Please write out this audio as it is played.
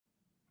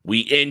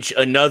We inch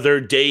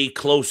another day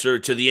closer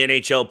to the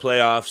NHL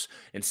playoffs,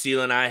 and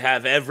Steele and I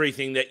have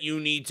everything that you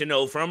need to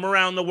know from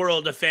around the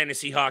world of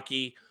fantasy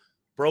hockey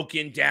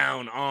broken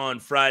down on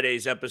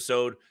Friday's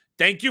episode.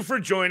 Thank you for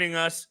joining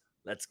us.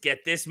 Let's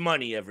get this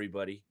money,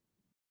 everybody.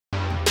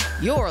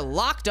 You're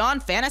Locked On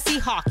Fantasy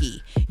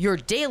Hockey, your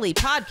daily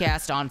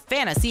podcast on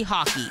fantasy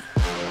hockey.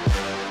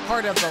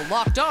 Part of the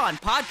Locked On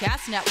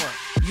Podcast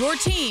Network, your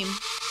team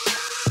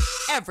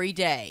every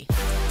day.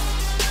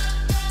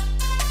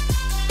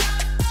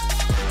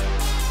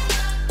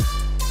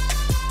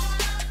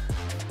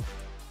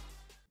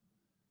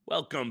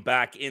 Welcome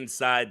back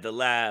inside the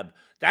lab.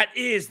 That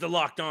is the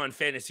Locked On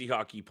Fantasy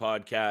Hockey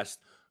Podcast,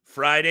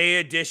 Friday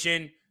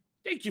edition.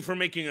 Thank you for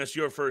making us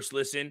your first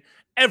listen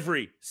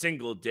every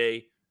single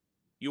day.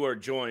 You are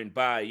joined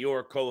by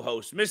your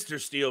co-host, Mr.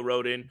 Steele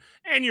Roden,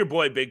 and your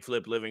boy, Big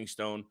Flip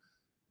Livingstone.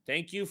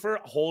 Thank you for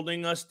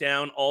holding us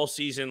down all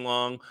season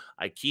long.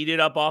 I keyed it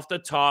up off the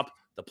top.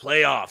 The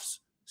playoffs.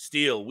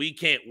 Steele, we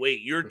can't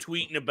wait. You're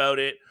tweeting about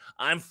it.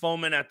 I'm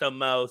foaming at the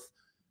mouth.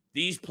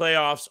 These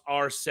playoffs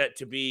are set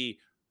to be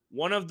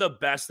one of the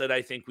best that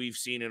I think we've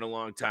seen in a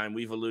long time.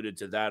 We've alluded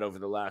to that over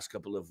the last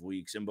couple of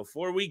weeks. And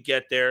before we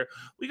get there,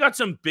 we got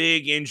some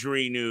big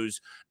injury news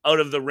out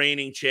of the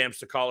reigning champs,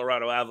 the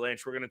Colorado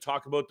Avalanche. We're going to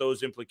talk about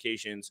those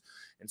implications.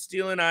 And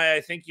Steele and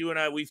I think you and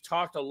I, we've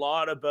talked a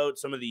lot about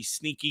some of these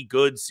sneaky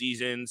good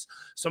seasons,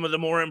 some of the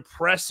more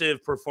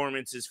impressive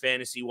performances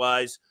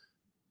fantasy-wise.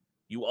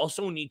 You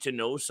also need to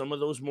know some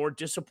of those more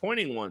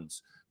disappointing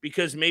ones,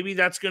 because maybe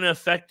that's going to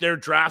affect their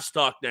draft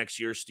stock next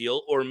year,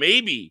 Steele, or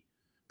maybe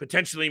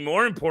potentially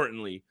more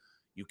importantly,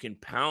 you can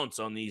pounce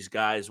on these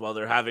guys while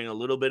they're having a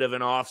little bit of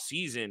an off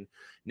season.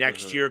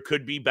 Next year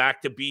could be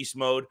back to beast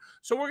mode.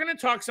 So we're going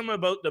to talk some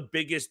about the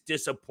biggest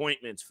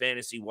disappointments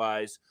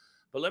fantasy-wise.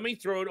 But let me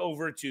throw it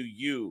over to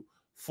you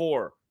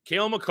for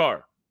Cale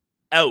Makar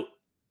out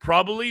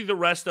probably the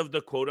rest of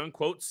the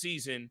quote-unquote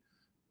season.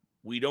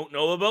 We don't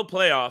know about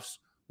playoffs.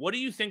 What do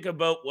you think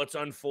about what's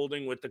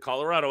unfolding with the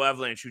Colorado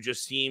Avalanche, who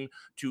just seem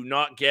to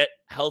not get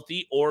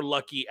healthy or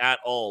lucky at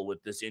all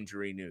with this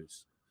injury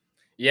news?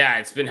 Yeah,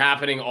 it's been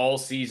happening all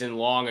season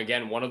long.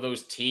 Again, one of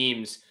those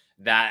teams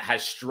that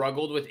has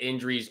struggled with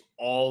injuries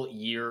all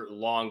year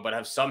long, but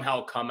have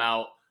somehow come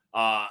out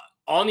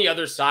on the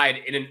other side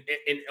in an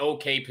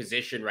okay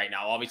position right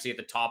now. Obviously, at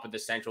the top of the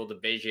Central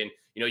Division,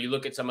 you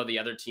look at some of the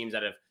other teams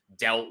that have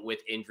dealt with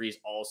injuries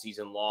all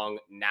season long.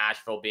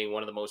 Nashville being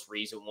one of the most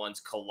recent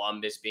ones,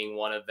 Columbus being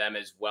one of them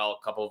as well.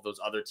 A couple of those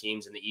other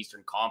teams in the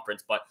Eastern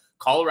Conference, but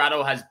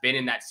Colorado has been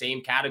in that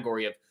same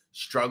category of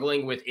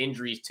struggling with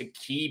injuries to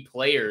key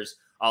players.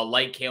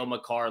 Like Cale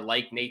Makar,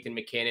 like Nathan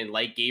MacKinnon,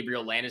 like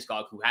Gabriel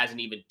Landeskog, who hasn't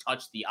even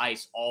touched the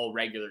ice all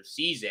regular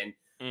season.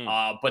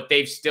 But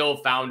they've still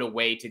found a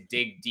way to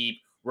dig deep,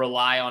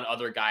 rely on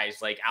other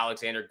guys like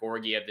Alexander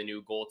Georgiev, the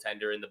new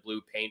goaltender in the blue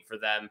paint for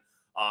them.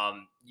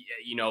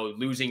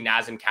 Losing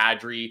Nazem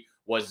Kadri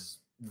was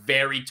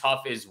very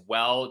tough as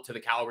well to the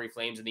Calgary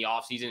Flames in the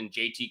offseason, and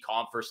JT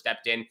Compher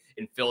stepped in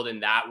and filled in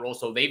that role.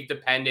 So they've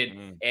depended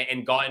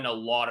and gotten a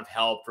lot of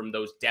help from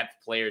those depth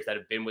players that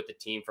have been with the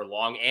team for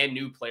long, and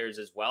new players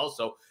as well.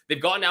 So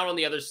they've gotten out on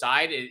the other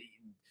side.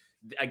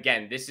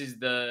 Again, this is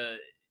a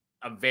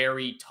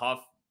very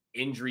tough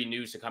injury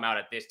news to come out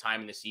at this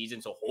time in the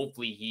season. So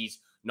hopefully he's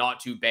not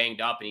too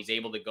banged up and he's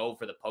able to go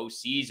for the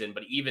postseason.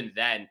 But even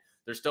then,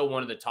 they're still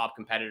one of the top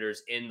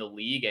competitors in the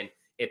league. And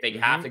if they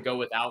have to go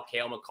without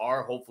Cale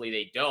Makar, hopefully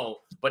they don't.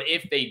 But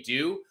if they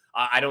do,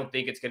 I don't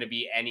think it's going to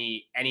be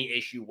any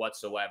issue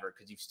whatsoever,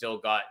 because you've still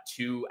got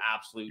two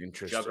absolute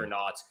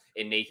juggernauts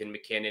in Nathan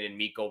MacKinnon and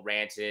Mikko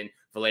Rantanen,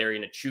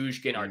 Valerian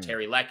Nichushkin,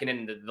 Arturi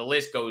Lehkonen. The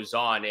list goes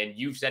on, and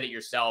you've said it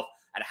yourself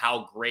at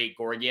how great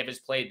Georgiev has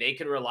played. They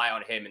can rely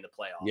on him in the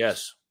playoffs.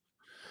 Yes.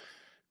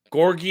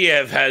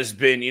 Georgiev has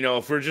been,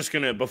 if we're just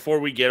going to, before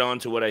we get on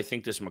to what I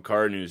think this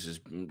Makar news is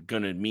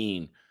going to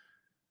mean,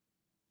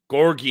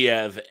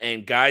 Georgiev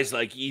and guys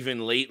like even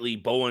lately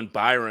Bowen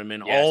Byram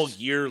and all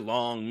year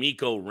long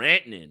Mikko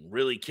Rantanen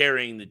really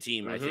carrying the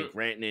team. I think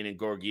Rantanen and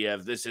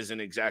Georgiev, this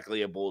isn't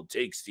exactly a bold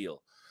take,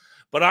 Steele.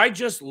 But I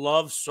just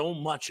love so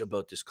much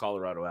about this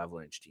Colorado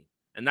Avalanche team.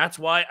 And that's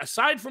why,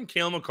 aside from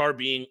Cale Makar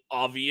being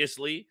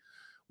obviously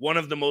one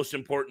of the most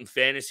important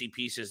fantasy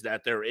pieces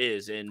that there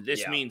is, and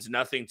this means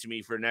nothing to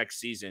me for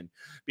next season,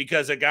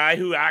 because a guy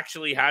who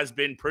actually has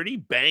been pretty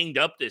banged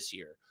up this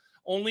year,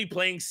 only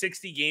playing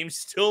 60 games,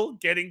 still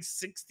getting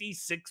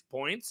 66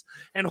 points.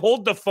 And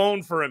hold the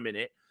phone for a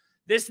minute.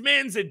 This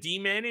man's a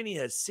D-man, and he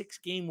has 6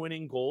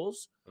 game-winning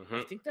goals.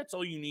 I think that's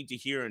all you need to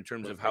hear in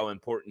terms of how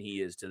important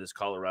he is to this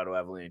Colorado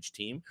Avalanche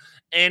team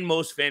and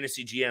most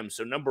fantasy GMs.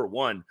 So, number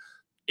one,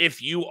 if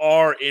you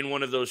are in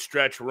one of those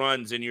stretch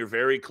runs and you're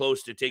very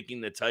close to taking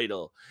the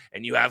title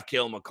and you have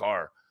Cale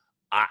Makar,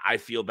 I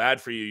feel bad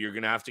for you. You're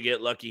going to have to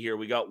get lucky here.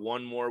 We got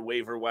one more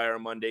waiver wire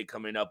Monday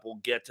coming up. We'll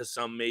get to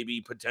some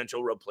maybe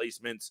potential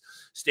replacements.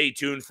 Stay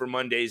tuned for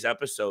Monday's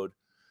episode.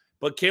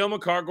 But Cale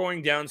Makar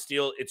going down,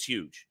 Steele, it's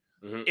huge.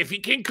 If he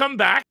can come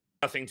back,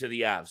 nothing to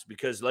the Avs,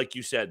 because like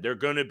you said, they're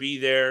going to be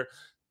there.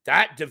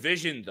 That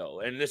division, though,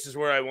 and this is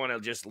where I want to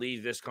just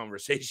leave this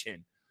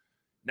conversation.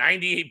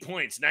 98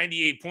 points,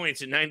 98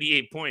 points, and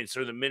 98 points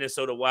for the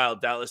Minnesota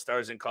Wild, Dallas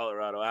Stars, and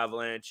Colorado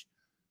Avalanche.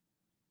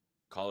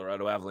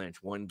 Colorado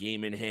Avalanche, 1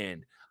 game in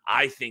hand.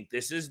 I think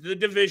this is the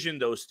division,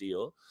 though,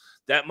 Steele,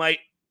 that might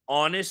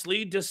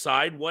honestly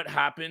decide what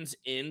happens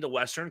in the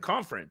Western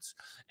Conference.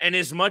 And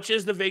as much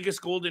as the Vegas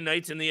Golden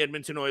Knights and the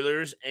Edmonton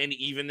Oilers and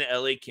even the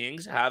LA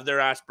Kings have their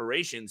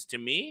aspirations, to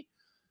me,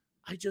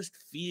 I just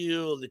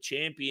feel the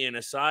champion,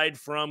 aside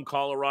from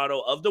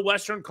Colorado, of the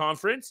Western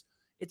Conference,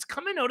 it's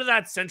coming out of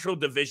that Central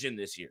Division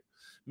this year.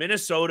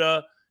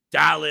 Minnesota,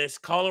 Dallas,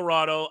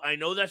 Colorado. I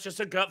know that's just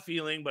a gut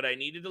feeling, but I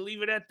needed to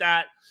leave it at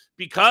that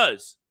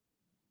because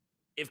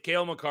if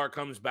Cale Makar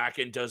comes back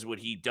and does what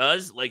he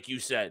does, like you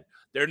said,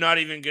 they're not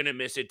even going to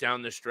miss it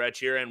down the stretch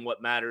here. And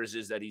what matters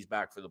is that he's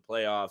back for the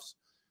playoffs.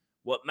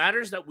 What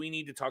matters that we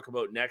need to talk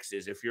about next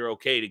is, if you're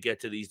okay to get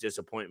to these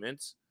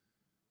disappointments,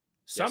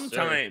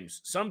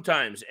 sometimes,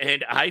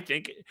 and I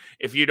think,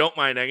 if you don't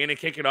mind, I'm going to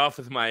kick it off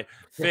with my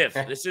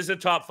 5th. This is a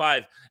top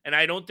 5, and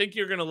I don't think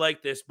you're going to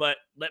like this, but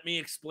let me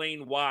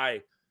explain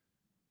why.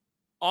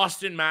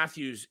 Auston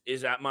Matthews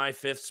is at my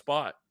 5th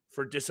spot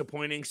for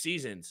disappointing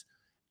seasons.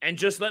 And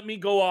just let me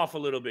go off a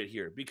little bit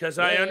here, because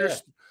I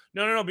understand.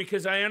 No,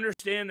 because I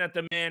understand that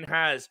the man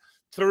has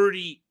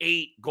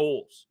 38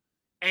 goals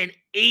and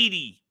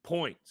 80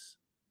 points.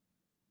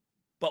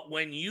 But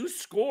when you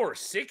score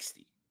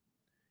 60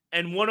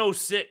 and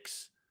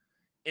 106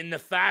 in the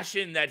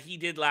fashion that he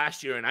did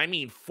last year, and I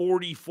mean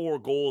 44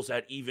 goals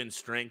at even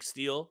strength,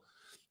 Steele,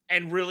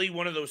 and really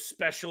one of those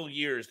special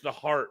years, the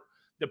Hart,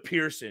 the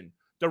Pearson,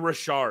 the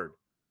Richard,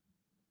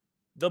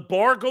 the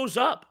bar goes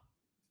up,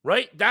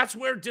 right? That's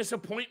where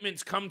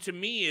disappointments come to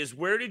me, is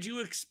where did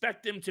you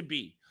expect him to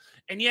be?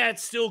 And yeah,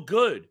 it's still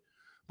good.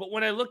 But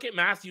when I look at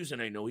Matthews,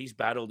 and I know he's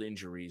battled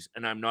injuries,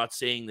 and I'm not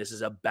saying this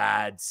is a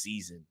bad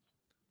season.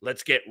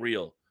 Let's get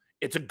real.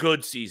 It's a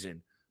good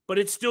season. But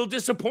it's still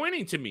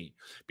disappointing to me,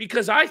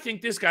 because I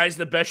think this guy's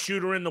the best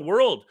shooter in the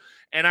world.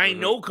 And I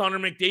know Connor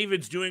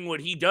McDavid's doing what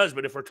he does.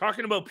 But if we're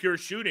talking about pure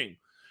shooting,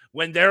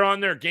 when they're on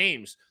their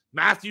games,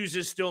 Matthews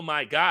is still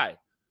my guy.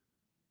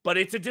 But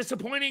it's a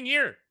disappointing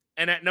year.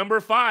 And at number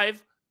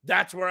 5,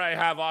 that's where I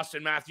have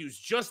Auston Matthews,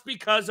 just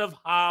because of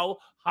how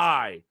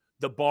high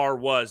the bar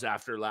was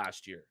after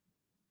last year.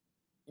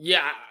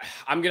 Yeah,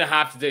 I'm going to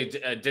have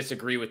to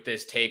disagree with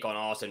this take on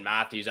Auston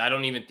Matthews. I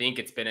don't even think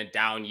it's been a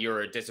down year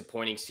or a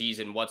disappointing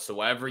season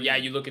whatsoever. Yeah,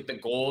 you look at the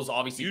goals,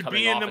 obviously You'd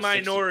coming be in off the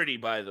minority,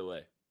 by the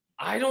way.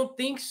 I don't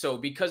think so,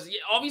 because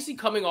obviously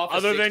coming off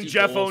other than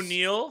Jeff goals,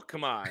 O'Neill,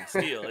 come on,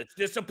 Steele. It's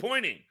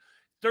disappointing.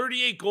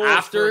 38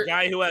 goals for a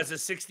guy who has a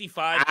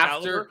 65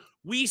 caliber.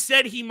 We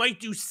said he might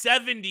do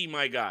 70,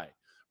 my guy.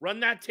 Run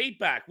that tape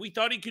back. We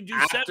thought he could do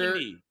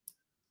 70.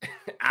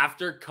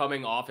 After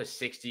coming off a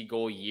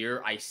 60-goal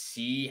year, I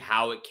see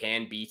how it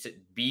can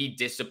be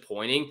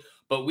disappointing,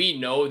 but we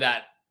know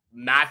that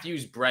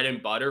Matthews' bread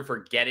and butter for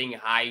getting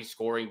high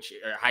scoring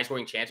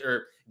chance,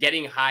 or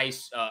getting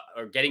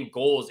or getting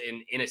goals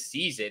in a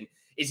season,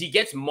 is he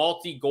gets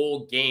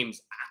multi-goal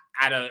games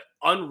at an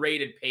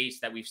unrated pace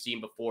that we've seen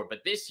before.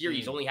 But this year,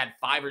 he's only had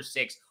 5 or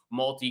 6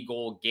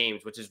 multi-goal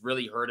games, which has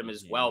really hurt him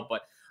as well.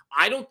 But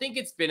I don't think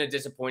it's been a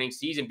disappointing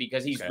season,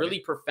 because he's really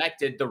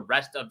perfected the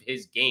rest of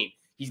his game.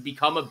 He's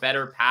become a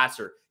better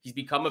passer. He's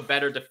become a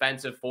better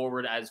defensive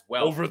forward as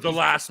well. Over the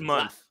last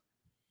month.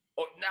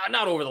 Oh,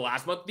 not over the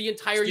last month. The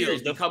entire year,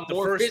 he's become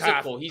more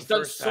physical. He's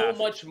done so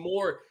much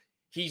more.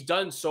 He's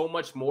done so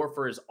much more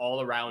for his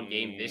all-around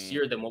game this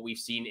year than what we've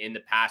seen in the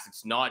past.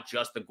 It's not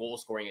just the goal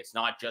scoring. It's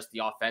not just the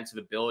offensive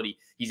ability.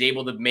 He's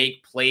able to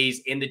make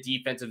plays in the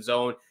defensive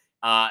zone,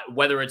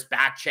 whether it's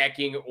back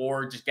checking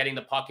or just getting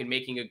the puck and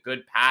making a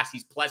good pass.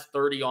 He's plus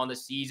 30 on the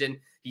season.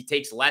 He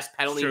takes less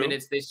penalty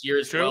minutes this year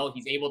as well.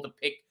 He's able to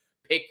pick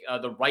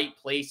the right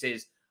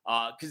places,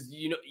 because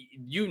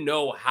you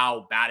know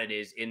how bad it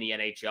is in the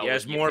NHL. He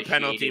has more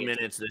penalty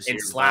minutes this year.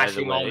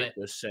 Slashing all that.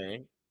 Just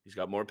saying. He's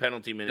got more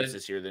penalty minutes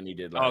this year than he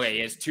did last year. Okay,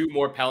 he has 2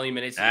 more penalty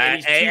minutes.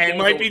 It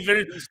might be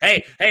finished.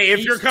 Hey,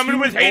 if you're coming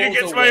with hate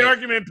against my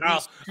argument,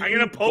 pal, I'm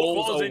going to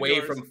poke holes away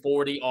from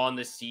 40 on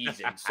the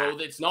season. So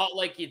it's not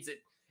like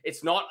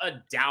it's not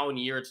a down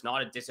year. It's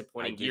not a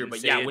disappointing year.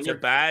 But yeah, when you're a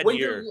bad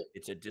year,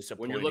 it's a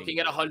disappointing. When you're looking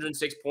at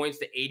 106 points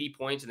to 80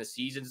 points and the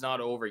season's not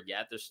over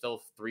yet, there's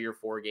still 3 or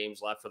 4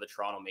 games left for the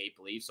Toronto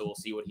Maple Leafs. So we'll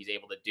see what he's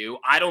able to do.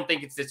 I don't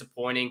think it's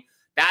disappointing.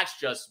 That's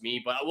just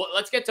me. But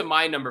let's get to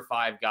my number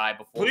 5 guy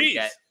before we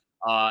get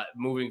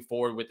moving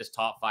forward with this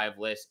top 5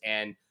 list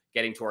and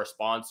getting to our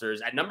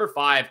sponsors. At number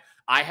 5,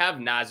 I have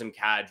Nazem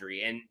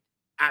Kadri. And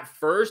at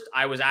first,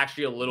 I was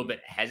actually a little bit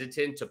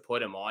hesitant to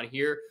put him on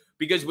here,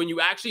 because when you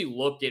actually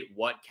look at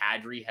what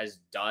Kadri has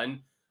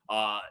done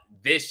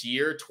this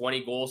year,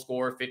 20 goal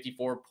scorer,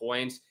 54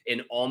 points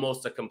in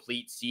almost a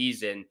complete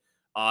season,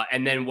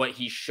 and then what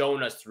he's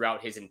shown us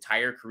throughout his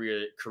entire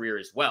career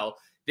as well,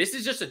 this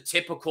is just a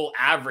typical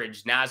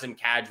average Nazem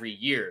Kadri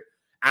year,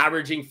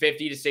 averaging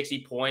 50 to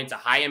 60 points, a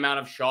high amount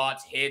of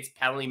shots, hits,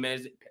 penalty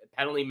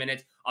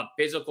minutes, a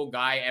physical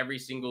guy every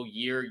single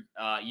year,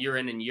 year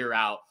in and year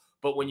out.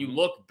 But when you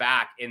look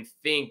back and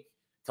think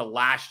to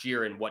last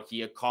year and what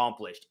he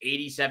accomplished,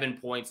 87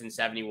 points in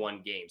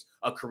 71 games,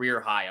 a career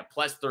high, a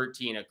plus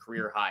 13, a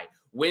career high,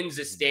 wins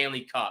the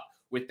Stanley Cup.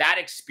 With that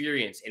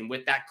experience and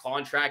with that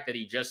contract that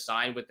he just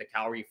signed with the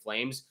Calgary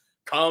Flames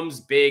comes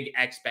big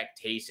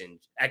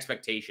expectations.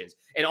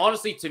 And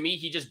honestly, to me,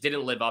 he just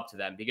didn't live up to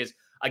them because,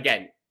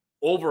 again,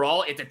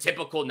 overall, it's a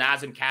typical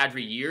Nazem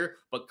Kadri year,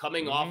 but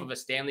coming off of a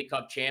Stanley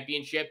Cup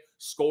championship,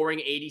 scoring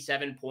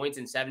 87 points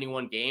in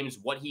 71 games,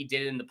 what he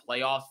did in the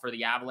playoffs for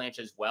the Avalanche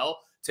as well,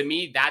 to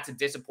me, that's a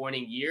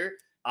disappointing year.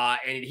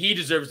 And he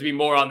deserves to be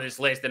more on this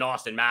list than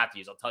Auston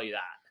Matthews, I'll tell you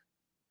that.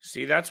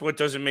 See, that's what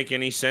doesn't make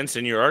any sense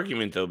in your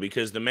argument, though,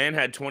 because the man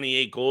had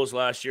 28 goals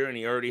last year and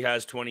he already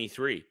has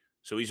 23.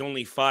 So he's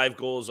only 5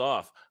 goals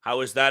off.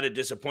 How is that a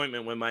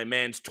disappointment when my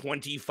man's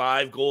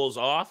 25 goals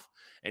off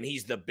and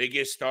he's the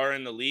biggest star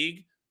in the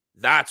league?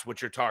 That's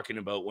what you're talking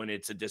about when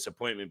it's a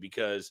disappointment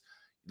because,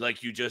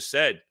 like you just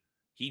said,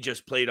 he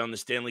just played on the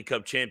Stanley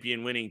Cup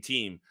champion winning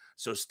team.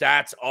 So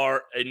stats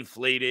are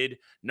inflated,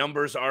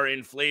 numbers are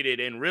inflated,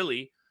 and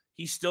really,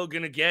 he's still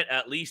going to get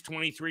at least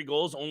 23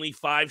 goals, only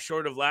 5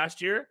 short of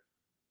last year.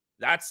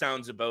 That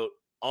sounds about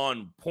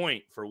on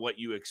point for what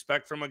you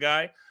expect from a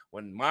guy.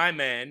 When my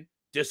man,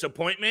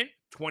 disappointment,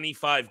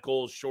 25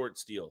 goals short,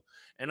 Steele.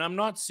 And I'm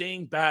not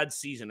saying bad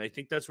season. I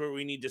think that's where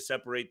we need to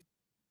separate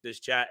this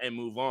chat and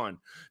move on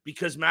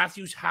because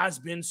Matthews has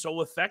been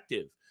so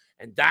effective.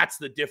 And that's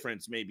the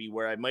difference maybe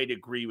where I might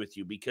agree with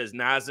you because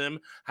Nazem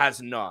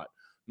has not.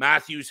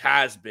 Matthews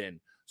has been.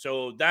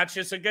 So that's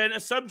just, again, a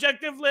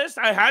subjective list.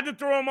 I had to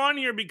throw him on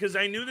here because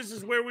I knew this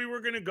is where we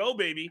were going to go,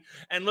 baby.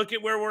 And look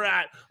at where we're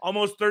at.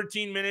 Almost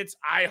 13 minutes.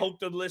 I hope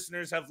the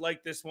listeners have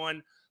liked this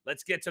one.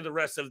 Let's get to the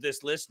rest of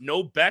this list.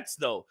 No bets,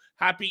 though.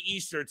 Happy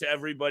Easter to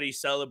everybody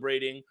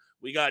celebrating.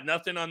 We got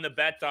nothing on the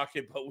bet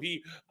docket, but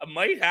we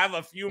might have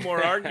a few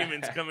more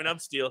arguments coming up,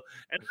 Steele.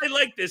 And I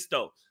like this,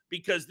 though,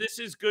 because this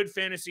is good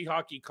fantasy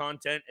hockey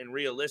content. And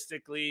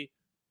realistically,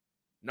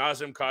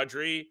 Nazem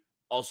Kadri,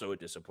 also a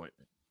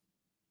disappointment.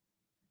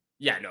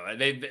 Yeah, no,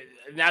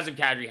 Nazem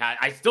Kadri had.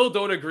 I still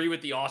don't agree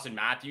with the Auston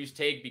Matthews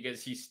take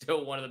because he's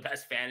still one of the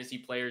best fantasy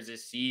players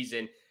this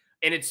season.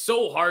 And it's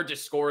so hard to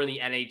score in the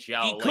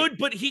NHL. He could,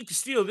 but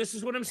Steele, this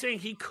is what I'm saying.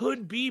 He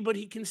could be, but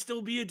he can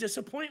still be a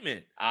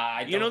disappointment.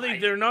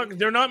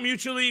 They're not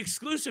mutually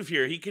exclusive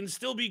here. He can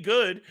still be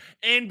good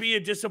and be a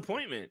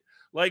disappointment.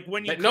 Like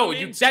when you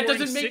that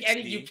doesn't make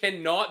any. You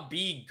cannot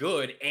be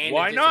good and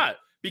why not?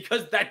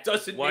 Because that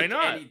doesn't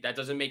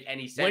make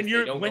any sense.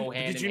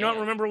 Did you not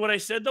remember what I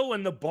said though?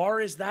 When the bar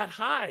is that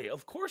high,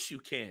 of course you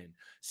can.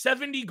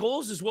 70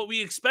 goals is what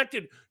we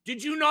expected.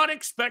 Did you not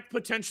expect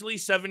potentially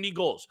 70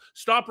 goals?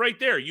 Stop right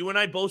there. You and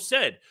I both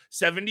said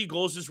 70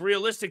 goals is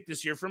realistic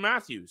this year for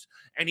Matthews,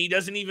 and he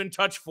doesn't even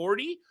touch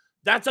 40.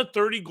 That's a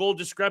 30 goal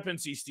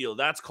discrepancy, Steele.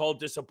 That's called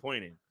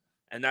disappointing,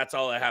 and that's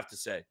all I have to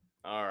say.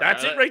 All right.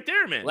 That's it right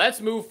there, man.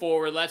 Let's move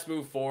forward. Let's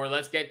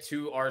get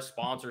to our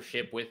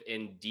sponsorship with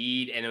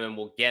Indeed, and then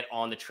we'll get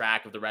on the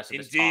track of the rest of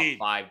this top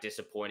 5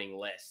 disappointing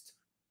list.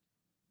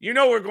 You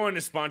know we're going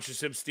to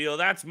sponsorship, Steele.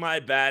 That's my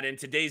bad. And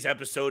today's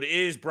episode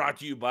is brought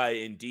to you by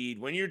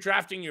Indeed. When you're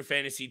drafting your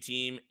fantasy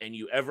team and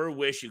you ever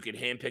wish you could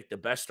handpick the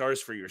best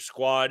stars for your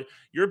squad,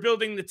 you're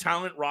building the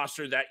talent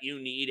roster that you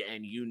need,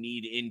 and you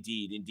need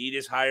Indeed. Indeed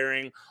is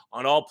hiring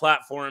on all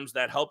platforms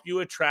that help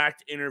you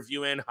attract,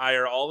 interview, and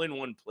hire all in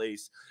one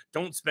place.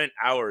 Don't spend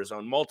hours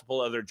on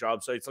multiple other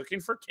job sites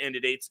looking for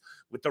candidates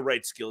with the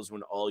right skills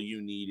when all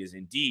you need is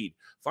Indeed.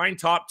 Find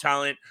top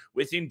talent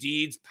with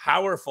Indeed's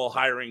powerful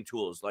hiring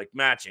tools like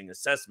matching,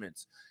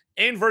 assessments,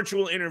 and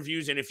virtual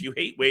interviews. And if you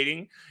hate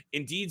waiting,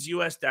 Indeed's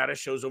U.S. data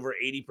shows over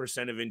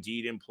 80% of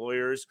Indeed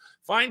employers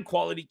find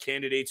quality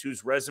candidates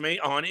whose resume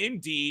on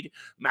Indeed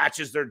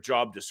matches their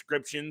job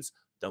descriptions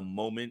the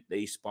moment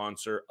they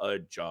sponsor a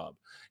job.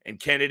 And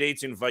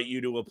candidates invite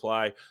you to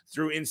apply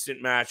through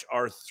Instant Match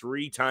are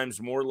 3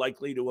 times more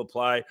likely to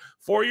apply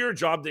for your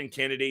job than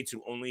candidates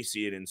who only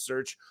see it in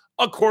search,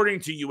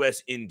 according to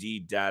U.S.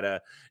 Indeed data.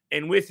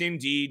 And with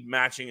Indeed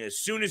matching, as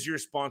soon as you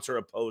sponsor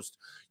a post,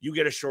 you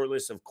get a short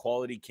list of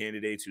quality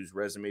candidates whose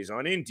resumes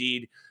on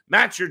Indeed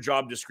match your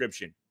job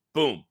description.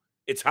 Boom.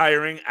 It's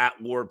hiring at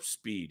warp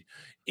speed.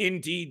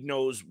 Indeed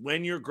knows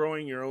when you're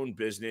growing your own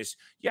business,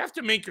 you have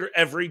to make your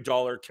every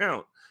dollar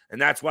count. And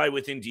that's why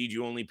with Indeed,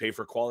 you only pay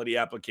for quality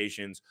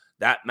applications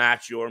that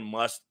match your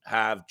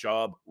must-have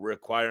job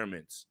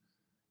requirements.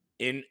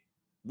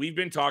 We've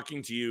been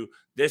talking to you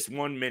this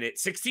 1 minute.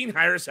 16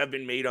 hires have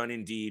been made on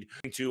Indeed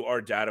to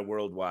our data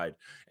worldwide.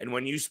 And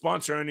when you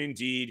sponsor on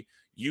Indeed,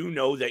 you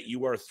know that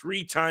you are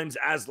 3 times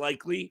as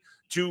likely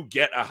to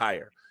get a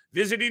hire.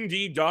 Visit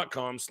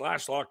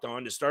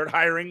Indeed.com/lockedon to start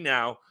hiring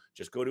now.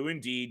 Just go to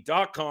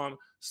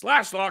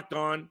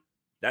Indeed.com/lockedon.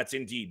 That's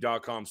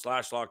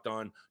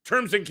Indeed.com/lockedon.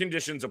 Terms and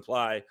conditions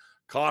apply.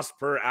 Cost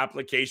per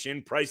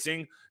application.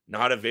 Pricing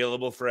not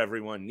available for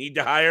everyone. Need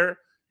to hire?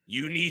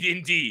 You need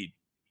Indeed.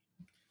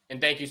 And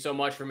thank you so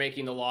much for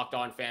making the Locked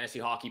On Fantasy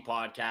Hockey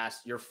Podcast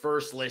your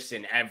first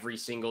listen every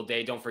single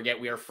day. Don't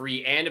forget, we are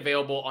free and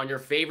available on your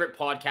favorite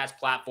podcast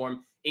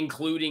platform,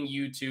 including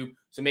YouTube.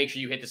 So make sure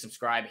you hit the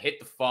subscribe, hit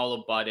the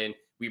follow button.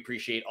 We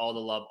appreciate all the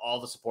love, all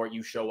the support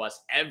you show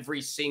us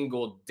every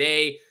single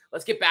day.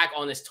 Let's get back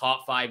on this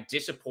top 5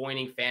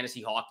 disappointing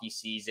fantasy hockey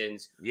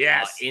seasons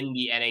in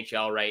the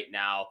NHL right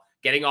now.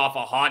 Getting off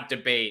a hot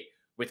debate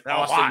with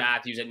Auston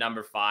Matthews at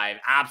number 5.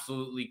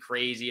 Absolutely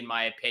crazy, in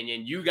my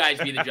opinion. You guys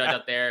be the judge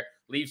out there.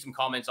 Leave some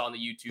comments on the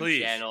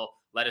YouTube channel.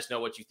 Let us know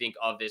what you think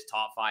of this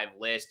top 5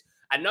 list.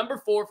 At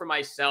number 4 for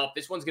myself,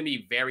 this one's going to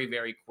be very,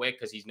 very quick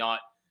because he's not,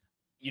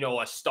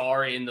 a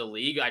star in the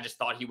league. I just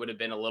thought he would have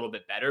been a little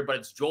bit better, but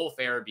it's Joel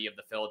Farabee of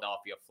the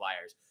Philadelphia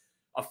Flyers.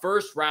 A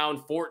first round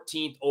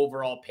 14th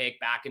overall pick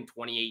back in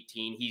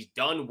 2018. He's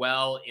done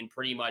well in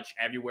pretty much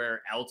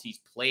everywhere else he's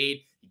played.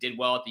 He did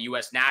well at the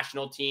U.S.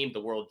 national team, the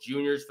World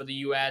Juniors for the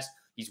U.S.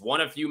 He's won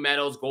a few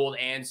medals, gold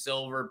and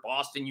silver,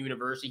 Boston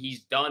University.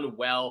 He's done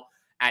well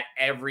at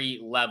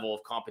every level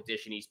of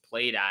competition he's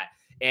played at.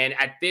 And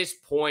at this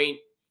point,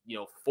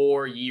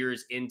 4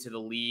 years into the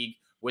league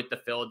with the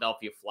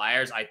Philadelphia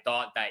Flyers, I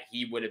thought that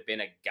he would have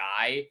been a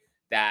guy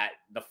that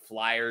the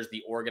Flyers,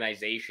 the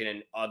organization,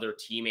 and other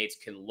teammates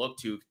can look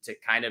to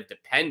kind of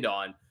depend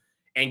on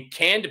and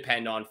can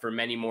depend on for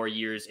many more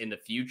years in the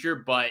future.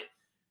 But,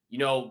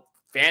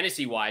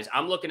 fantasy-wise,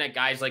 I'm looking at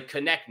guys like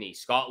Konechny,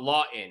 Scott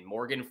Lawton,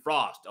 Morgan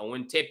Frost,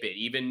 Owen Tippett,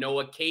 even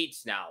Noah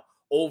Cates now,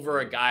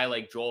 over a guy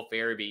like Joel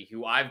Farabee,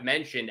 who I've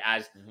mentioned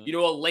as, a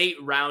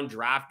late-round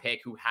draft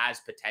pick who has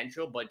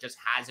potential but just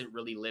hasn't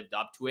really lived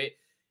up to it.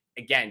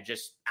 Again,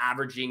 just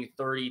averaging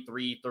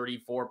 33,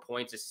 34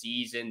 points a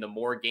season. The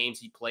more games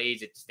he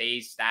plays, it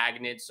stays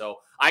stagnant. So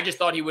I just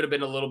thought he would have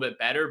been a little bit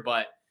better,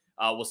 but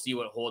we'll see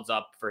what holds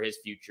up for his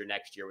future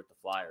next year with the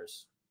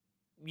Flyers.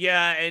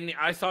 Yeah, and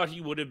I thought he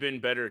would have been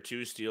better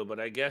too, Steele, but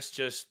I guess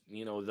just,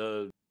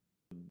 the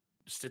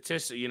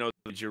statistics,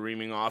 that you're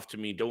reaming off to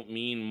me don't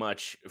mean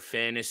much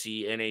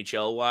fantasy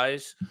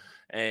NHL-wise.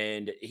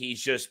 And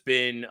he's just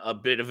been a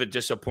bit of a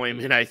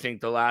disappointment, I think,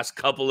 the last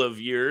couple of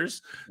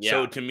years. Yeah.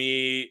 So to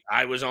me,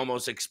 I was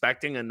almost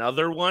expecting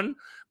another one.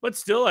 But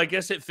still, I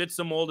guess it fits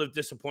the mold of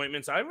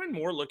disappointments. I've been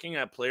more looking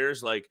at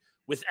players like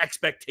with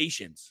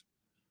expectations.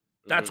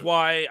 That's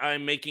why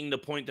I'm making the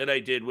point that I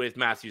did with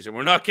Matthews. And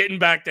we're not getting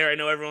back there. I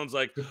know everyone's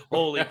like,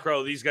 holy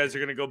crow, these guys are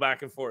going to go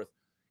back and forth.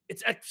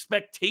 It's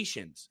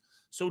expectations.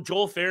 So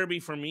Joel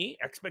Farabee, for me,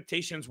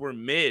 expectations were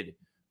mid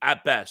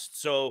at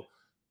best. So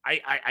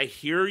I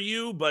hear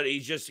you, but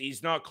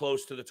he's not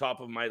close to the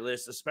top of my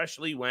list,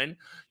 especially when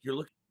you're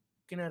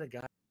looking at a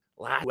guy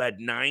who had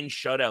 9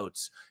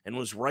 shutouts and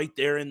was right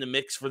there in the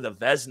mix for the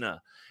Vezina.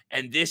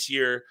 And this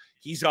year,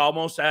 he's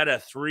almost at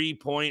a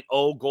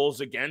 3.0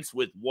 goals against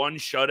with 1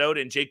 shutout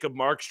in Jacob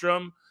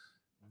Markstrom.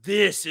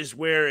 This is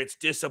where it's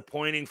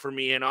disappointing for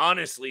me. And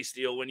honestly,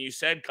 Steele, when you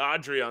said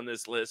Kadri on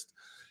this list,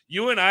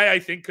 you and I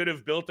think, could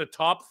have built a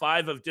top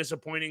 5 of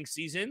disappointing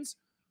seasons,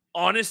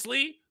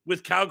 honestly,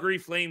 with Calgary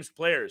Flames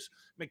players.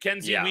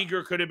 Mackenzie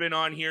Weegar could have been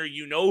on here.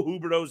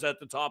 Huberdeau's at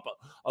the top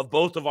of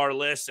both of our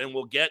lists, and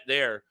we'll get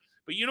there.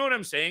 But you know what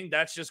I'm saying?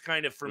 That's just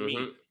kind of, for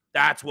me,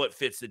 that's what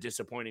fits the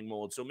disappointing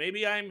mold. So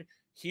maybe I'm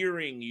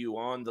hearing you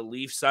on the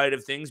Leaf side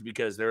of things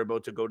because they're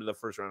about to go to the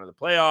first round of the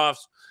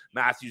playoffs.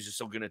 Matthews is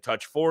still going to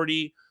touch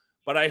 40.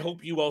 But I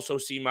hope you also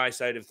see my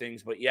side of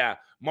things. But yeah,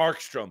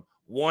 Markstrom,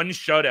 1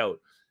 shutout.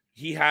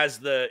 He has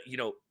the,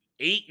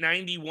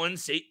 891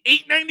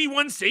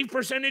 save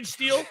percentage,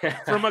 Steele,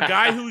 from a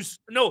guy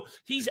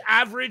he's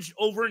averaged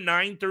over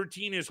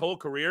 913 his whole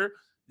career.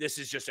 This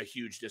is just a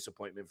huge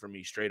disappointment for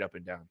me, straight up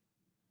and down.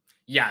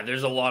 Yeah,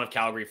 there's a lot of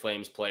Calgary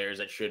Flames players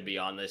that should be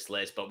on this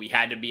list, but we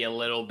had to be a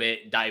little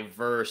bit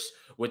diverse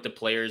with the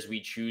players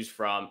we choose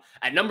from.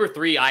 At number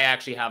 3, I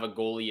actually have a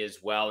goalie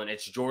as well, and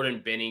it's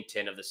Jordan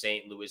Binnington of the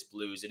St. Louis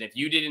Blues. And if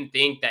you didn't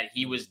think that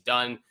he was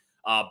done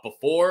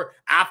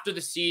after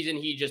the season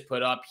he just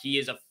put up, he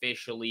is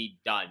officially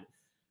done.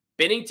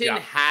 Binnington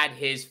had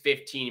his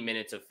 15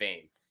 minutes of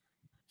fame.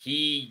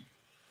 He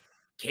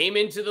came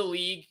into the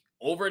league,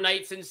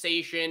 overnight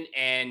sensation,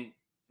 and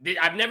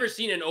I've never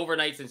seen an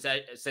overnight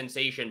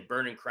sensation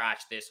burn and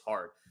crash this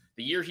hard.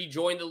 The year he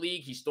joined the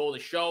league, he stole the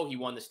show. He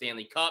won the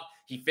Stanley Cup.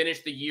 He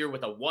finished the year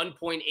with a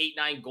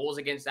 1.89 goals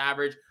against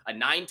average, a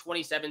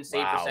 927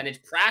 save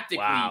percentage,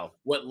 practically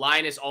what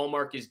Linus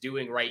Ullmark is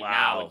doing right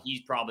now, and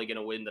he's probably going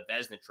to win the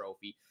Vezina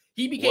Trophy.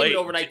 He became an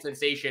overnight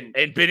sensation.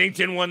 And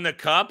Binnington won the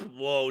Cup?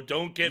 Whoa,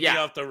 don't get me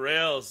off the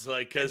rails.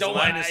 Because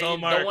Linus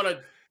Ullmark... I don't want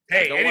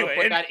to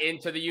put that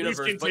into the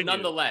universe, but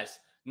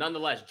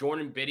nonetheless,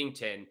 Jordan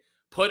Binnington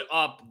put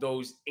up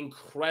those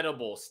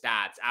incredible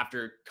stats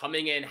after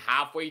coming in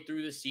halfway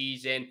through the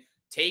season,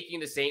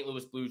 taking the St.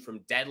 Louis Blues from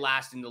dead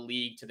last in the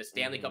league to the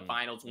Stanley Cup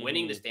Finals,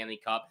 winning the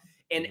Stanley Cup.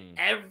 And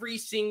every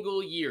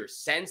single year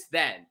since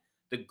then,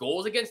 the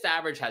goals against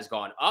average has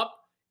gone up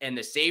and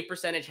the save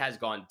percentage has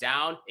gone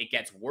down. It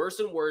gets worse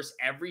and worse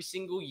every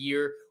single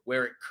year,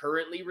 where it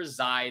currently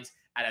resides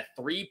at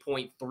a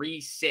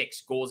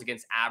 3.36 goals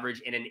against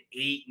average and an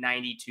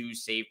 892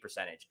 save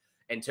percentage.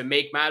 And to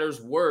make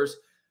matters worse,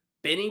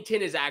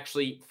 Binnington is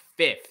actually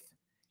 5th.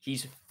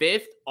 He's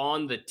 5th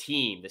on the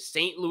team, the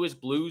St. Louis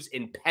Blues,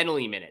 in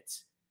penalty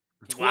minutes.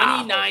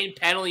 29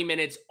 penalty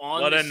minutes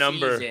on the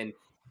season.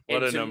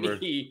 What and a number.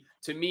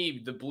 To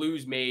me, the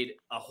Blues made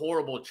a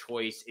horrible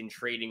choice in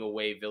trading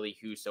away Ville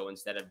Husso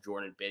instead of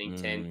Jordan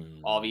Binnington.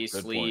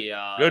 Obviously,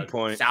 good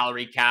point.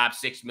 Salary cap,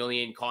 $6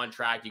 million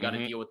contract. You got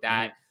to deal with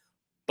that.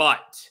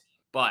 But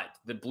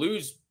the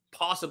Blues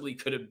possibly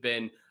could have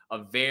been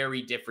a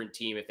very different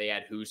team if they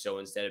had Husso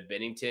instead of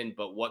Binnington.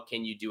 But what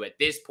can you do at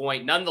this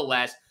point?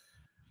 Nonetheless,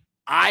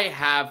 I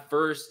have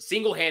first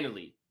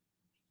single-handedly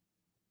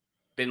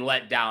been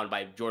let down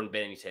by Jordan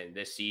Binnington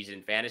this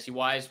season,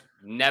 fantasy-wise.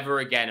 Never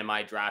again am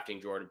I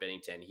drafting Jordan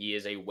Binnington. He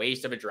is a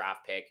waste of a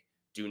draft pick.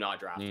 Do not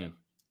draft him.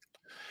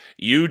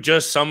 You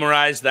just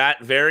summarized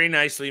that very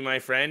nicely, my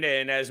friend.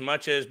 And as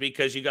much as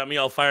because you got me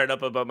all fired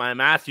up about my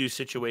Matthews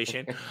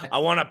situation, I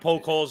want to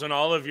poke holes in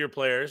all of your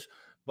players,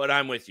 but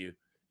I'm with you.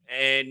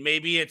 And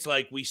maybe it's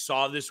like we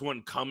saw this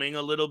one coming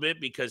a little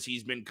bit because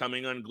he's been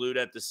coming unglued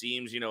at the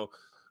seams,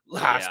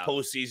 last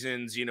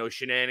postseasons,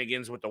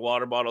 shenanigans with the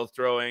water bottle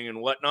throwing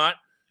and whatnot.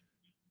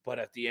 But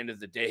at the end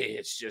of the day,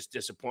 it's just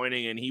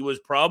disappointing. And he was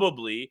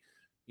probably,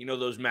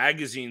 those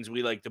magazines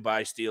we like to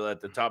buy, Steele,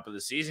 at the top of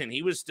the season.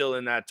 He was still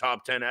in that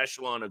top 10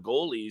 echelon of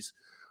goalies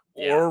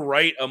or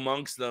right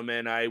amongst them.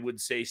 And I would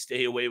say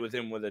stay away with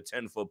him with a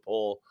 10-foot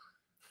pole.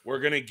 We're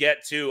going to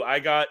get to, I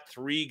got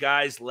 3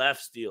 guys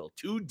left, Steele,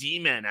 2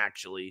 D-men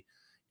actually.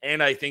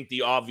 And I think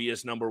the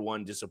obvious number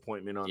 1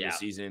 disappointment on the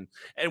season.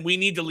 And we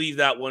need to leave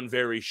that one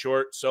very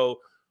short. So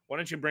why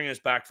don't you bring us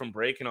back from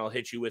break and I'll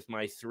hit you with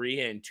my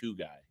 3 and 2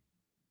 guy.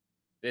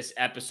 This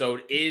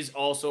episode is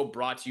also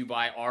brought to you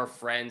by our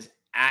friends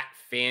at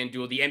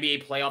FanDuel. The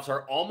NBA playoffs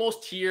are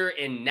almost here,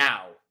 and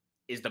now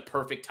is the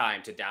perfect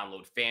time to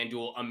download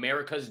FanDuel,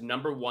 America's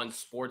 #1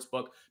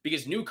 sportsbook,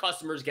 because new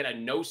customers get a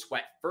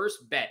no-sweat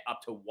first bet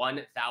up to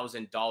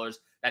 $1,000.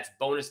 That's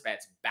bonus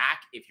bets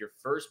back if your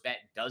first bet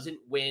doesn't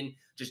win.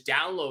 Just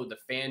download the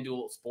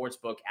FanDuel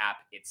Sportsbook app.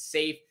 It's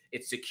safe,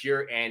 it's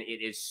secure, and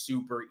it is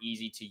super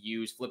easy to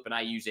use. Flip and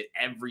I use it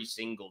every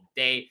single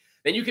day.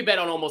 Then you can bet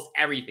on almost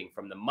everything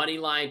from the money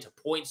line to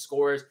point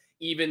scores,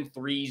 even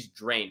threes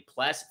drained.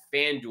 Plus,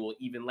 FanDuel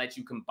even lets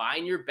you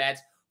combine your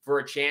bets for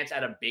a chance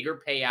at a bigger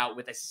payout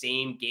with a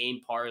same game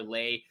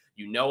parlay.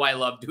 You know I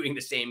love doing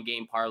the same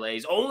game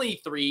parlays.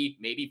 Only 3,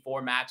 maybe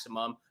 4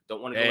 maximum.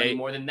 Don't want to go any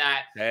more than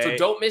that. So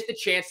don't miss the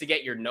chance to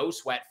get your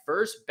no-sweat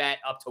first bet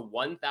up to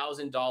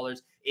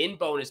 $1,000 in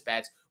bonus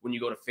bets when you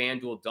go to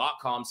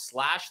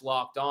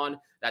FanDuel.com/lockedon.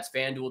 That's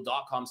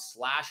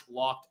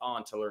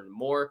FanDuel.com/lockedon to learn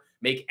more.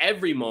 Make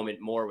every moment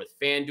more with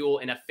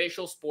FanDuel, an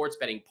official sports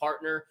betting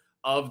partner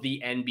of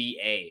the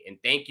NBA. And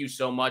thank you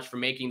so much for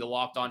making the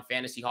Locked On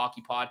Fantasy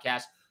Hockey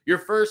Podcast your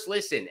first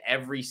listen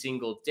every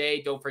single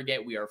day. Don't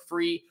forget, we are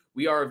free.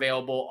 We are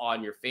available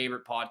on your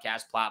favorite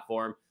podcast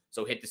platform.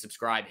 So hit the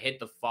subscribe, hit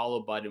the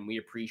follow button. We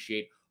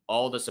appreciate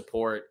all the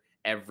support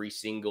every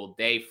single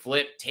day.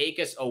 Flip, take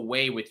us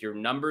away with your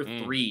number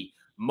 3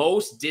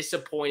 most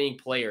disappointing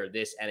player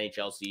this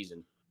NHL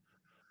season.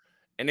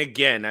 And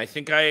again, I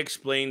think I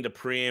explained the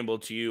preamble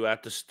to you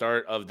at the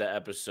start of the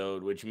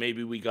episode, which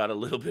maybe we got a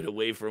little bit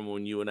away from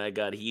when you and I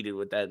got heated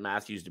with that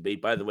Matthews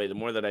debate. By the way, the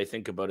more that I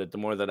think about it, the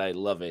more that I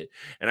love it.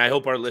 And I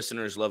hope our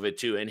listeners love it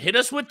too. And hit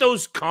us with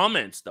those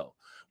comments, though.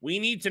 We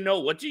need to know,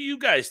 what do you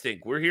guys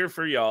think? We're here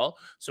for y'all.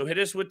 So hit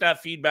us with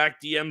that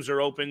feedback. DMs are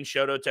open.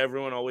 Shout out to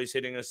everyone always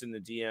hitting us in the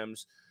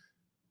DMs.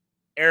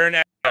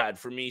 Aaron Ekblad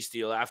for me,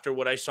 Steele, after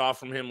what I saw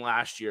from him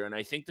last year. And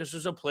I think this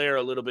is a player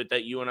a little bit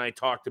that you and I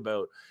talked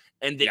about.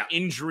 And the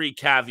injury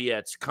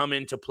caveats come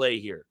into play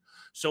here.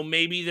 So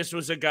maybe this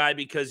was a guy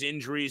because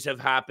injuries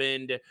have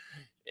happened.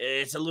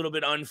 It's a little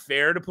bit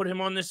unfair to put him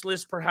on this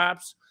list,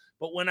 perhaps.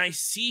 But when I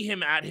see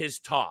him at his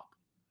top,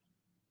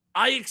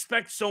 I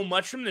expect so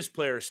much from this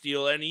player,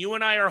 Steele. And you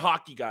and I are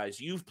hockey guys.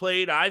 You've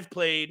played, I've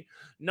played.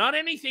 Not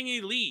anything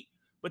elite.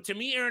 But to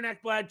me, Aaron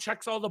Ekblad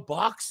checks all the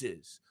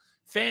boxes.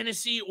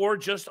 Fantasy or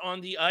just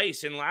on the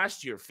ice. And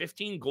last year,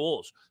 15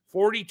 goals,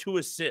 42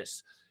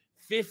 assists.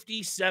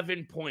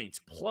 57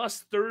 points,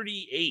 plus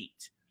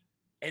 38.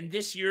 And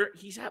this year,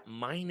 he's at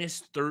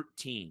minus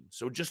 13.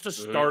 So just to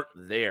start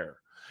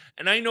there.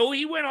 And I know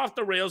he went off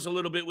the rails a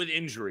little bit with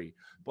injury,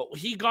 but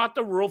he got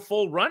the real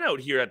full run out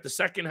here at the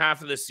second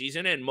half of the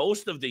season and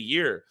most of the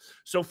year.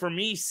 So for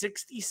me,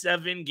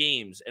 67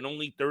 games and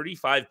only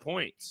 35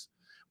 points.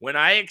 When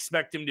I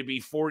expect him to be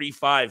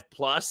 45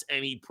 plus,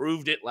 and he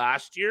proved it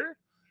last year,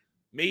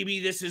 maybe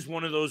this is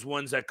one of those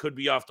ones that could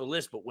be off the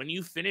list. But when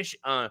you finish,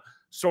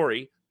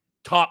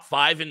 top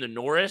 5 in the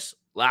Norris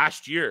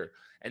last year,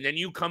 and then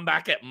you come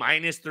back at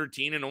minus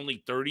 13 and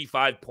only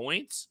 35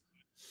 points,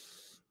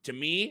 to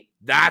me,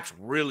 that's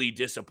really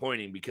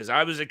disappointing because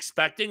I was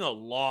expecting a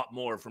lot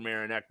more from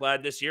Aaron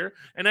Ekblad this year,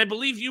 and I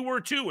believe you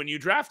were too when you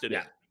drafted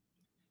him.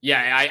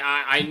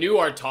 Yeah, I knew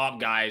our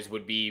top guys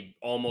would be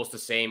almost the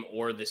same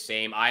or the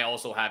same. I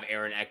also have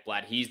Aaron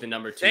Ekblad. He's the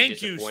number 2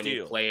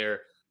 disappointing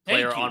player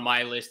on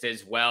my list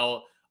as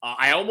well.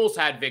 I almost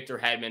had Victor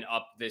Hedman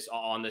up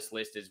on this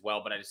list as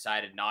well, but I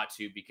decided not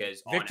to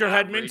because Victor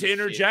Hedman, to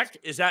interject,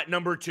 is at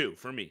number 2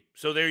 for me.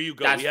 So there you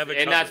go. We have it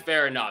and covered. that's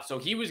fair enough. So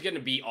he was going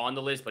to be on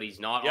the list, but he's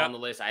not on the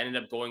list. I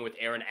ended up going with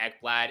Aaron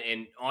Ekblad,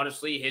 and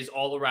honestly, his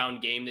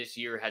all-around game this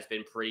year has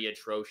been pretty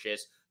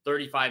atrocious.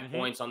 35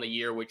 points on the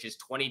year, which is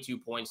 22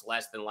 points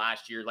less than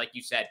last year. Like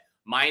you said,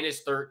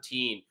 minus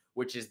 13,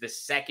 which is the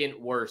second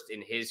worst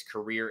in his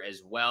career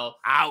as well.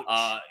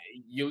 Ouch.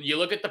 You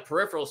look at the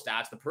peripheral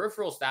stats. The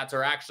peripheral stats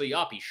are actually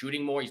up. He's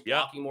shooting more. He's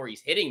blocking more.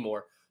 He's hitting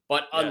more.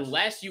 But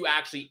unless you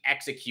actually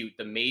execute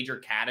the major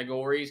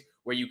categories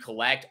where you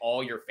collect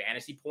all your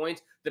fantasy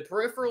points, the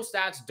peripheral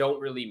stats don't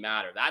really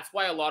matter. That's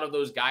why a lot of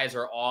those guys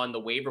are on the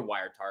waiver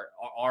wire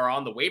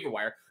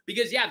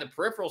because the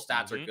peripheral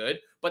stats are good,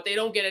 but they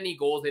don't get any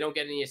goals, they don't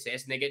get any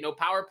assists, and they get no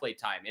power play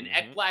time. And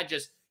Ekblad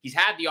he's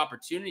had the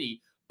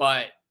opportunity,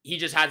 but he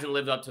just hasn't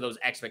lived up to those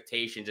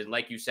expectations. And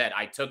like you said,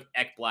 I took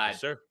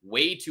Ekblad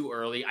way too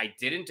early. I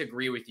didn't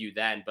agree with you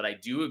then, but I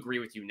do agree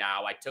with you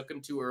now. I took him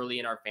too early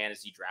in our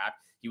fantasy draft.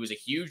 He was a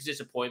huge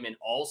disappointment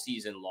all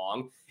season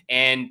long.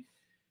 And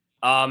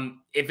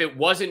if it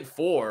wasn't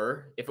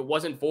for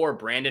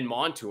Brandon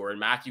Montour and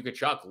Matthew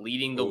Tkachuk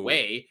leading the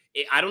way,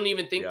 I don't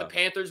even think the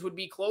Panthers would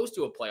be close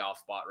to a playoff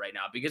spot right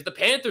now because the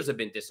Panthers have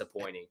been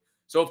disappointing.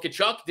 So if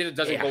Tkachuk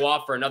doesn't go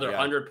off for another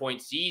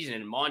 100-point season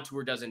and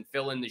Montour doesn't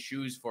fill in the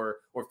shoes or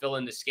fill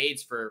in the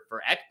skates for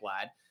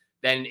Ekblad,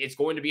 then it's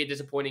going to be a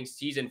disappointing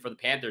season for the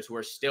Panthers, who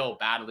are still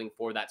battling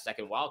for that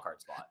second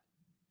wildcard spot.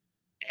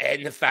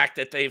 And the fact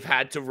that they've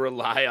had to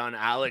rely on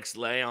Alex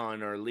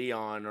Leon or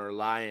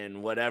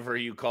Lyon, whatever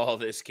you call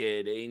this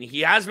kid. And he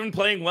has been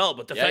playing well,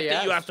 but the fact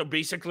that you have to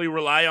basically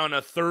rely on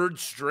a third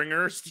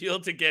stringer Steele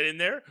to get in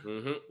there.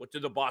 What do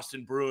the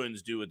Boston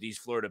Bruins do with these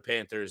Florida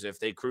Panthers if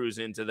they cruise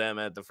into them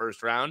at the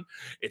first round?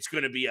 It's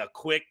going to be a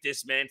quick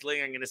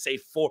dismantling. I'm going to say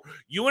 4.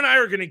 You and I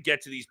are going to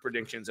get to these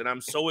predictions, and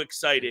I'm so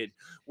excited.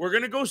 We're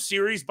going to go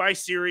series by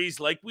series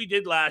like we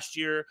did last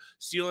year.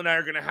 Steele and I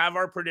are going to have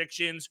our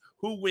predictions.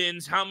 Who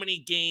wins, how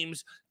many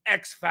games,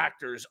 X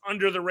factors,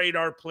 under the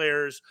radar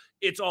players.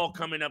 It's all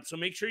coming up. So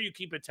make sure you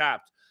keep it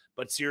tapped.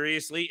 But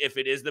seriously, if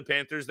it is the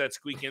Panthers that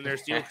squeak in their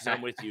Steele, because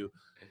I'm with you,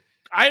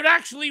 I'd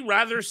actually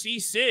rather see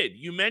Sid.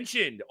 You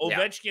mentioned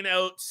Ovechkin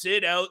out,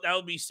 Sid out. That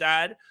would be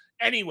sad.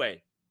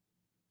 Anyway,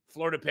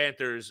 Florida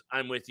Panthers,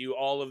 I'm with you.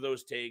 All of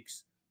those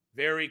takes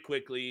very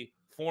quickly.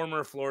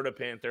 Former Florida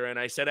Panther. And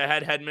I said I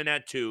had Hedman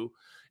at 2.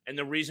 And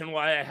the reason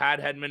why I had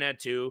Hedman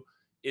at 2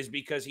 is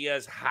because he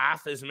has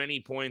half as many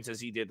points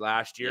as he did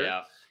last year.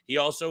 Yeah. He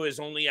also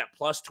is only at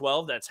plus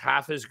 12. That's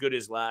half as good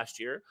as last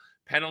year.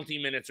 Penalty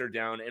minutes are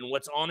down. And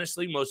what's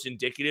honestly most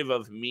indicative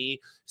of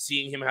me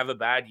seeing him have a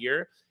bad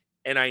year,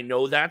 and I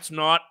know that's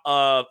not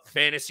a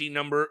fantasy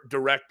number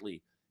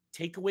directly,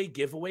 takeaway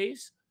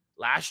giveaways.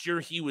 Last year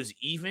he was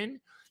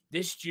even.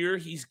 This year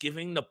he's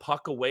giving the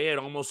puck away at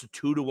almost a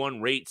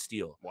 2-to-1 rate,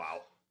 Steele.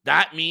 Wow.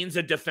 That means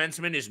a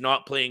defenseman is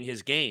not playing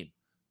his game.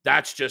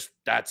 That's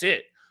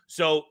it.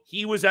 So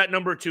he was at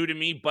number 2 to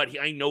me, but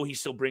I know he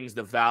still brings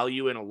the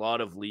value in a lot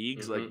of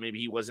leagues. Like maybe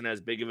he wasn't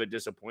as big of a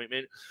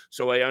disappointment.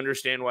 So I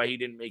understand why he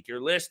didn't make your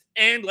list.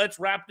 And let's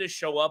wrap this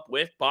show up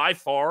with, by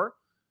far,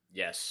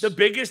 the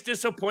biggest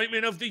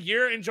disappointment of the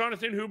year in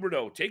Jonathan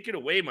Huberdeau. Take it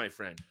away, my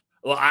friend.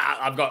 Well,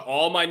 I've got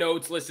all my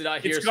notes listed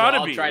out here. It's got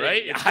to be,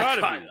 right? It's got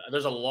to be.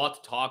 There's a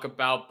lot to talk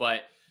about,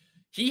 but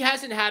he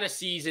hasn't had a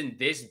season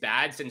this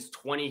bad since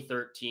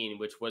 2013,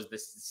 which was the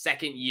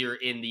second year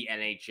in the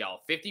NHL.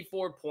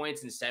 54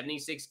 points in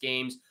 76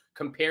 games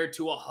compared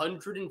to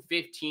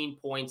 115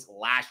 points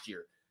last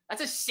year.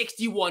 That's a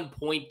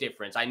 61-point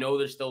difference. I know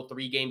there's still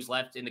 3 games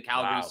left in the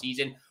Calgary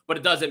season, but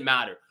it doesn't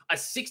matter. A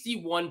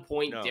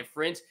 61-point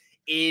difference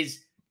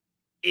is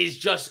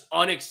just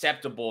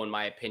unacceptable, in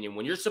my opinion.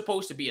 When you're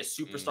supposed to be a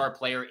superstar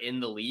player in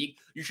the league,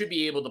 you should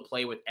be able to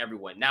play with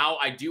everyone. Now,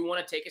 I do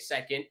want to take a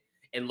second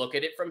and look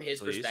at it from his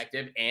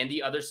perspective and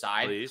the other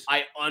side.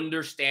 I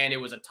understand it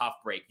was a tough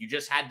break. You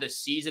just had the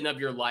season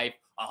of your life,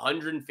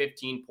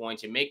 115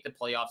 points. You make the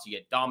playoffs, you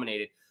get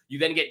dominated. You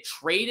then get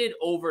traded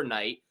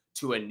overnight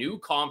to a new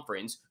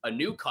conference, a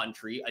new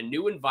country, a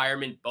new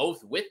environment,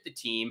 both with the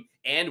team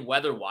and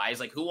weather-wise.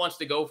 Like, who wants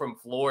to go from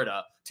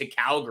Florida to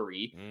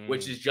Calgary,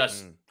 which is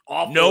just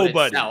awful in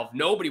itself?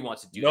 Nobody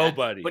wants to do that.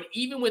 But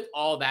even with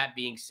all that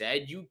being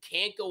said, you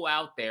can't go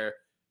out there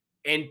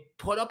and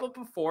put up a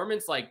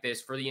performance like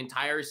this for the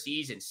entire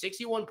season.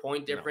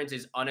 61-point difference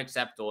is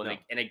unacceptable.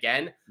 And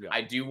again,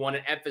 I do want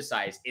to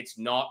emphasize, it's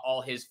not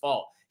all his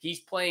fault.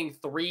 He's playing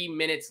 3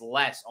 minutes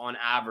less on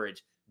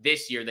average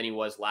this year than he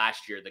was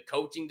last year. The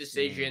coaching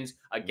decisions,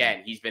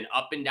 again, he's been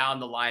up and down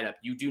the lineup.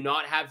 You do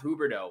not have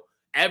Huberdeau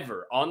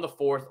ever on the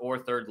 4th or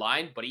 3rd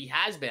line, but he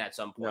has been at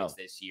some points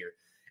this year.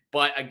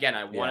 But again,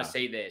 I want to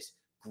say this.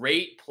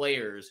 Great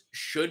players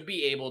should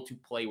be able to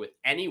play with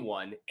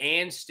anyone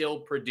and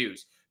still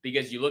produce.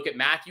 Because you look at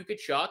Matthew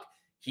Tkachuk,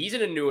 He's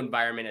in a new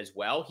environment as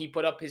well. He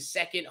put up his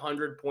second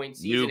 100-point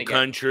season New again.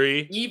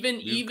 country.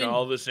 Even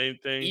all the same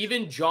things.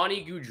 Even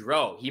Johnny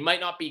Gaudreau, he might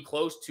not be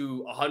close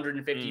to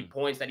 150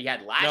 points that he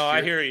had last year. No,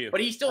 I hear you. But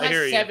he still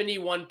has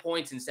 71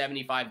 points in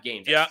 75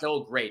 games. That's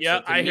still great. Yeah,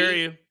 so I hear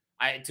you.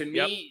 To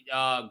me,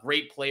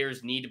 great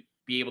players need to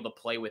be able to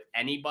play with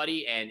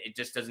anybody, and it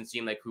just doesn't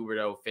seem like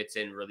Huberdeau fits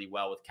in really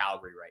well with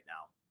Calgary right now.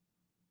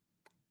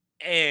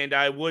 And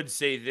I would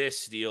say this,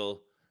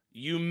 Steele.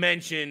 You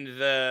mentioned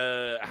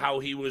how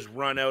he was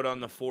run out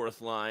on the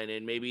fourth line,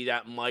 and maybe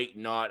that might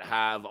not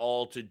have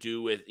all to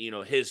do with,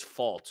 his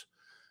fault.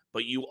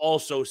 But you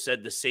also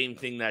said the same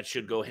thing that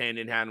should go hand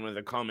in hand with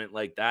a comment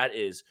like that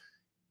is,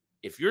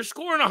 if you're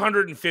scoring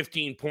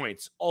 115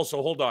 points,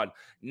 also hold on,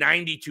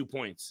 92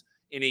 points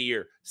in a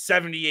year,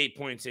 78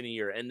 points in a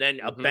year, and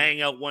then a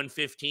bang out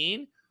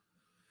 115,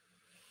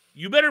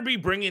 you better be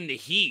bringing the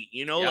heat,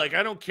 Like,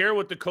 I don't care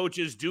what the coach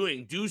is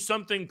doing. Do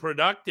something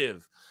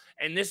productive.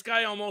 And this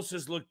guy almost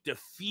has looked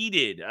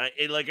defeated.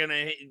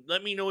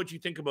 Let me know what you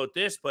think about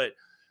this, but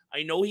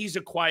I know he's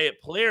a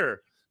quiet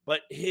player,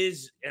 but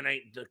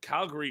the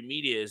Calgary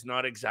media is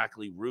not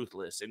exactly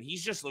ruthless, and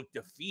he's just looked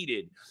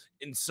defeated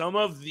in some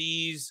of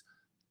these,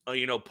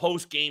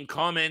 post-game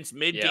comments,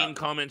 mid-game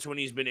comments when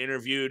he's been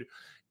interviewed.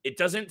 It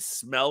doesn't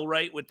smell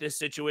right with this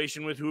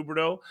situation with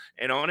Huberdeau.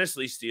 And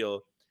honestly,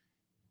 Steele,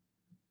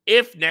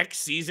 if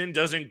next season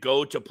doesn't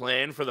go to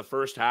plan for the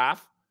first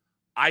half,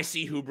 I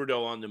see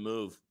Huberdeau on the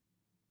move.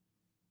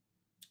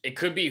 It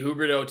could be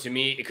Huberdeau to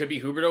me. It could be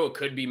Huberdeau. It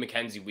could be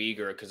Mackenzie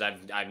Weegar, because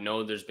I've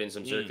known there's been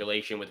some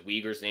circulation with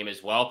Weegar's name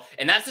as well.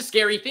 And that's the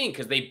scary thing,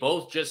 because they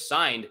both just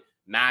signed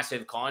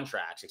massive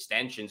contracts,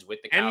 extensions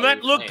with the Calgary and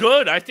that looked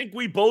good. I think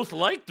we both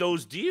like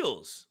those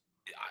deals.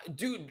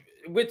 Dude,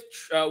 with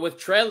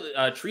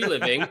Tree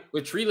Living,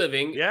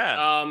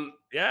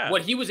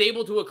 what he was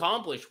able to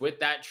accomplish with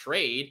that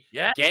trade,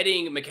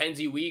 getting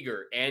Mackenzie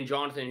Weegar and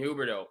Jonathan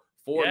Huberdeau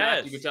for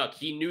Matthew Tkachuk,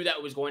 he knew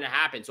that was going to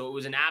happen. So it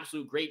was an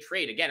absolute great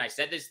trade. Again, I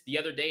said this the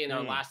other day in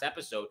our last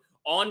episode.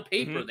 On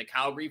paper, the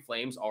Calgary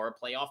Flames are a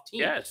playoff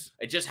team.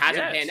 It just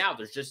hasn't panned out.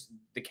 There's just,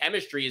 the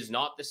chemistry is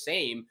not the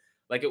same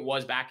like it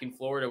was back in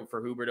Florida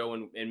for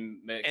Huberdeau and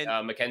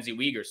Mackenzie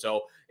Weegar.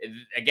 So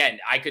again,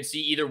 I could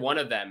see either one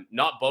of them,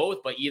 not both,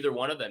 but either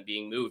one of them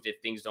being moved if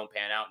things don't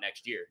pan out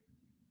next year.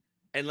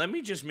 And let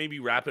me just maybe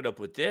wrap it up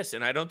with this.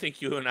 And I don't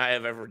think you and I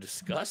have ever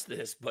discussed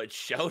this, but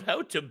shout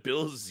out to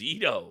Bill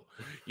Zito,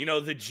 the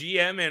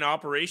GM and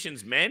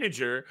operations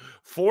manager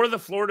for the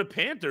Florida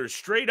Panthers.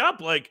 Straight up,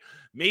 like,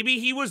 maybe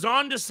he was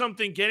on to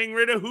something, getting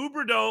rid of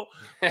Huberdeau,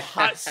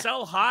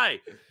 sell high.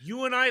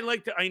 You and I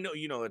I know,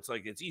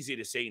 it's easy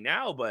to say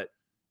now, but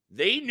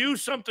they knew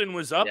something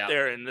was up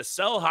there. And the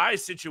sell high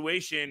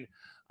situation,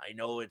 I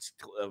know it's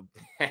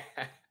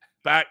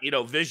back,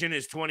 vision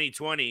is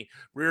 2020,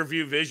 rear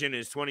view vision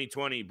is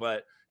 2020.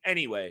 But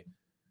anyway,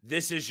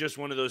 this is just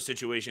one of those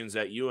situations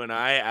that you and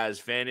I, as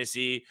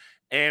fantasy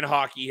and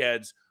hockey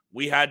heads,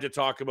 we had to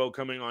talk about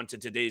coming on to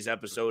today's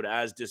episode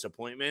as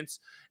disappointments.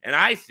 And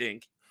I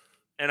think,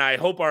 and I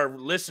hope our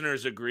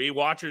listeners agree,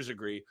 watchers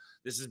agree,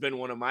 this has been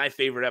one of my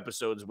favorite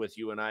episodes with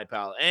you and I,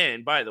 pal.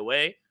 And by the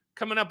way,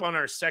 coming up on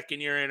our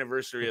 2nd-year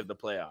anniversary of the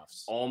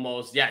playoffs.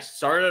 Almost, yes.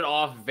 Started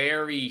off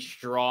very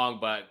strong,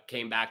 but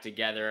came back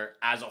together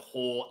as a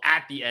whole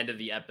at the end of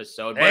the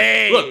episode.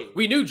 But look,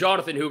 we knew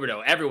Jonathan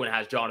Huberdeau. Everyone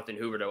has Jonathan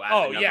Huberdeau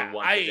at the number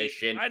one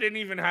position. I didn't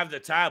even have the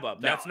tab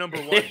up. That's number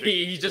one.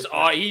 he's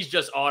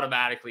just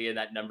automatically in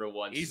that number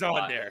one He's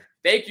spot. on there.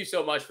 Thank you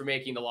so much for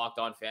making the Locked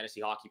On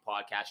Fantasy Hockey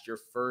Podcast your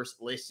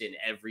first listen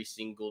every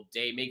single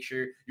day. Make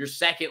sure your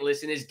second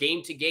listen is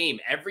game to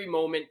game. Every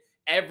moment,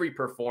 every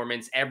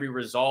performance, every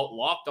result.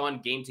 Locked On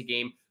Game to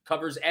Game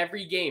covers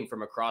every game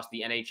from across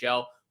the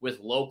NHL with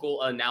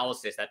local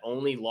analysis that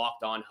only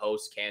Locked On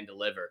hosts can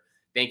deliver.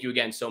 Thank you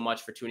again so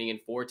much for tuning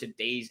in for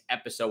today's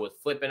episode with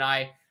Flip and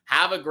I.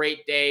 Have a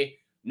great day.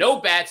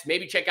 No bets.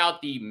 Maybe check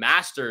out the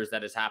Masters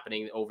that is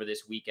happening over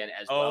this weekend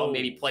as well.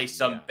 Maybe play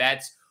some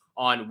bets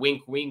on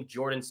wink, wink,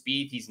 Jordan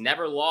Spieth. He's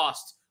never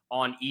lost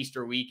on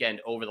Easter weekend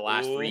over the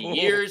last 3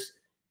 years.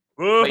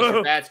 Place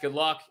your bets. Good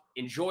luck.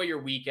 Enjoy your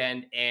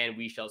weekend, and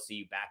we shall see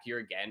you back here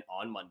again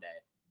on Monday.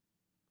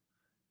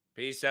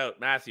 Peace out.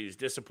 Matthews,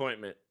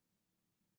 disappointment.